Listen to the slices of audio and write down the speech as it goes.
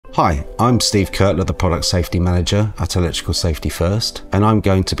Hi, I'm Steve Kirtler, the Product Safety Manager at Electrical Safety First, and I'm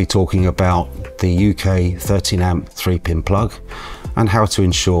going to be talking about the UK 13 amp 3-pin plug and how to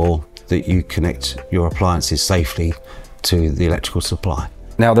ensure that you connect your appliances safely to the electrical supply.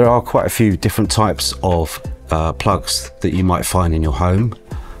 Now, there are quite a few different types of plugs that you might find in your home.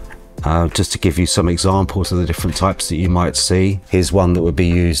 Just to give you some examples of the different types that you might see, here's one that would be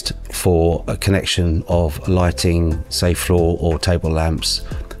used for a connection of lighting, say floor or table lamps,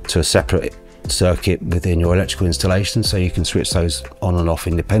 to a separate circuit within your electrical installation, so you can switch those on and off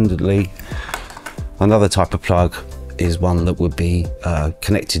independently. Another type of plug is one that would be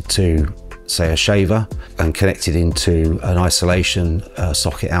connected to, say, a shaver and connected into an isolation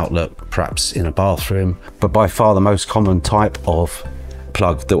socket outlet, perhaps in a bathroom. But by far the most common type of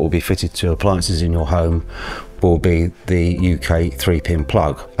plug that will be fitted to appliances in your home will be the UK 3-pin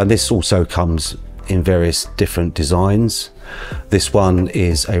plug, and this also comes in various different designs. This one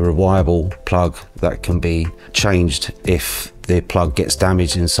is a rewirable plug that can be changed if the plug gets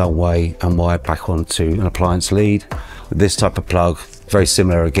damaged in some way and wired back onto an appliance lead. This type of plug, very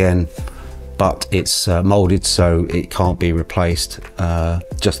similar again, but it's molded so it can't be replaced.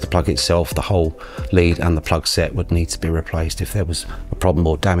 Just the plug itself, the whole lead and the plug set would need to be replaced if there was a problem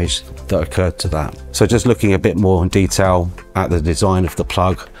or damage that occurred to that. So just looking a bit more in detail at the design of the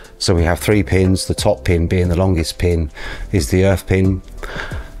plug. So we have 3 pins, the top pin being the longest pin is the earth pin,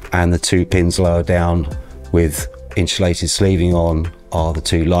 and the 2 pins lower down with insulated sleeving on are the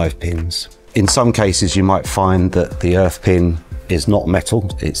 2 live pins. In some cases you might find that the earth pin is not metal,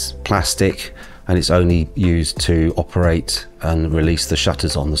 it's plastic, and it's only used to operate and release the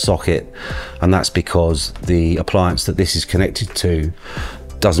shutters on the socket, and that's because the appliance that this is connected to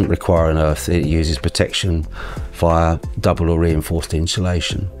doesn't require an earth. It uses protection via double or reinforced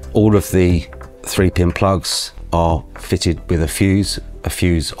insulation. All of the 3-pin plugs are fitted with a fuse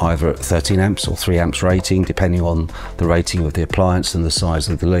either at 13 amps or 3 amps rating, depending on the rating of the appliance and the size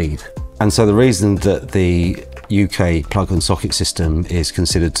of the lead. And so the reason that the UK plug and socket system is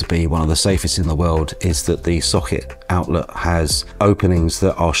considered to be one of the safest in the world is that the socket outlet has openings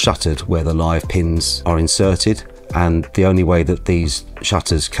that are shuttered where the live pins are inserted, and the only way that these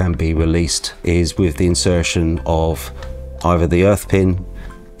shutters can be released is with the insertion of either the earth pin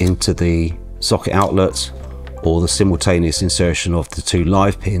into the socket outlet, or the simultaneous insertion of the 2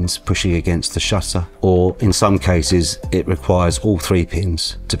 live pins pushing against the shutter, or in some cases it requires all 3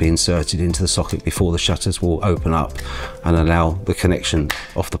 pins to be inserted into the socket before the shutters will open up and allow the connection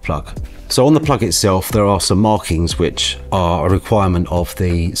of the plug. So on the plug itself there are some markings which are a requirement of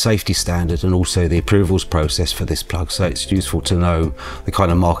the safety standard and also the approvals process for this plug, so it's useful to know the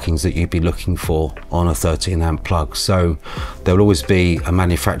kind of markings that you'd be looking for on a 13 amp plug. So there will always be a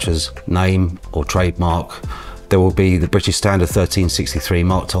manufacturer's name or trademark. There will be the British Standard 1363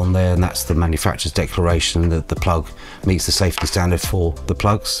 marked on there, and that's the manufacturer's declaration that the plug meets the safety standard for the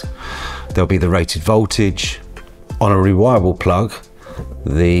plugs. There'll be the rated voltage. On a rewirable plug,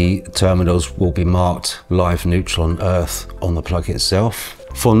 the terminals will be marked live, neutral and earth on the plug itself.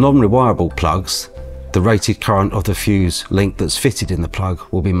 For non-rewirable plugs, the rated current of the fuse link that's fitted in the plug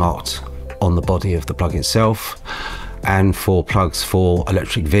will be marked on the body of the plug itself. And for plugs for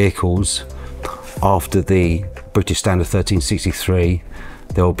electric vehicles, after the British Standard 1363,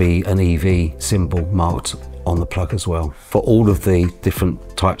 there will be an EV symbol marked on the plug as well. For all of the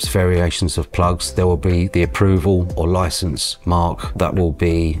different types, variations of plugs, there will be the approval or license mark that will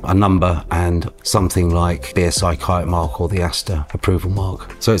be a number and something like BSI kite mark or the ASTA approval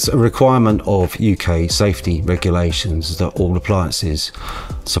mark. So it's a requirement of UK safety regulations that all appliances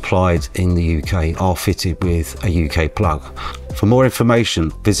supplied in the UK are fitted with a UK plug. For more information,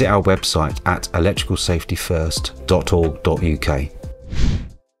 visit our website at electricalsafetyfirst.org.uk.